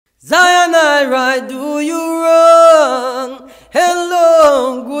Zion, I right, do you wrong?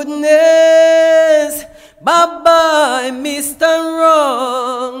 Hello, goodness. Bye-bye, Mr.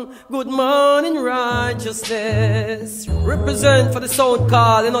 Wrong. Good morning, righteousness. Represent for the sound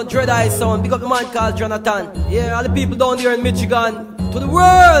call, Dread Eye sound. Big up the man called Jonathan. Yeah, all the people down there in Michigan. To the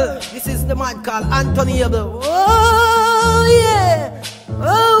world, this is the man called Anthony Abel. Oh, yeah.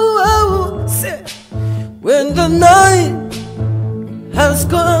 Oh, say. When the night has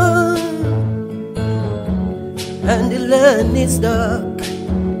gone and the land is dark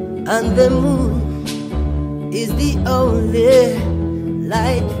and the moon is the only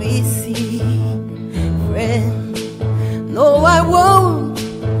light we see, friend, no, I won't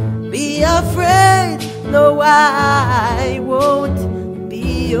be afraid. No, I won't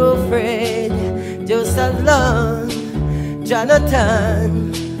be afraid. Just as long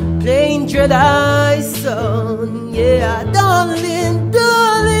Jonathan playing Dread Eye song, yeah, darling,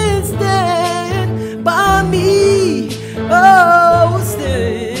 darling, stand by me, oh,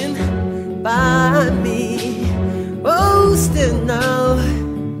 stand by me, oh, stand now,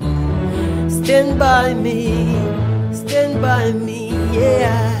 stand by me,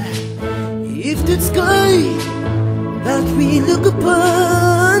 yeah. If the sky that we look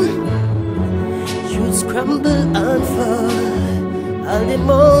upon should scramble and fall, and the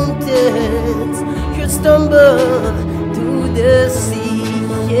mountains should stumble to the sea,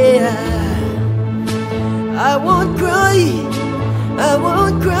 yeah, I won't cry, I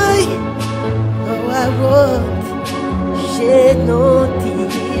won't cry, no, I won't shed no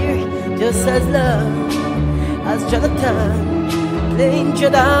tear, just as long as Jonathan playing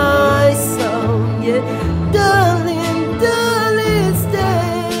Dread Eye song, yeah, darling, darling,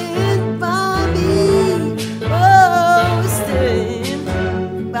 stand by me, oh,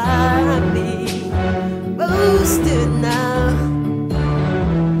 stand by me, oh, stand now,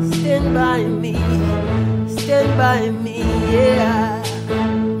 stand by me, yeah.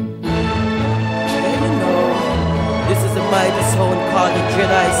 And you know, this is a mighty sound called the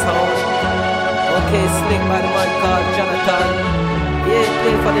Dread Eye sound. Okay, slick by the man called Jonathan. Yeah,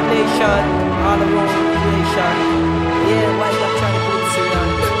 play for the nation, all around the nation. Yeah, why not trying to put this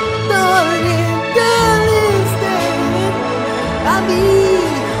around? Darling, darling, stand by me,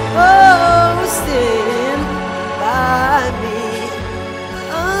 oh, stand by me.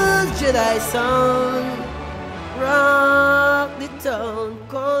 Oh, Dread Eye sound, rock the town,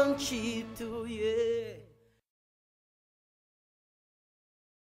 country too.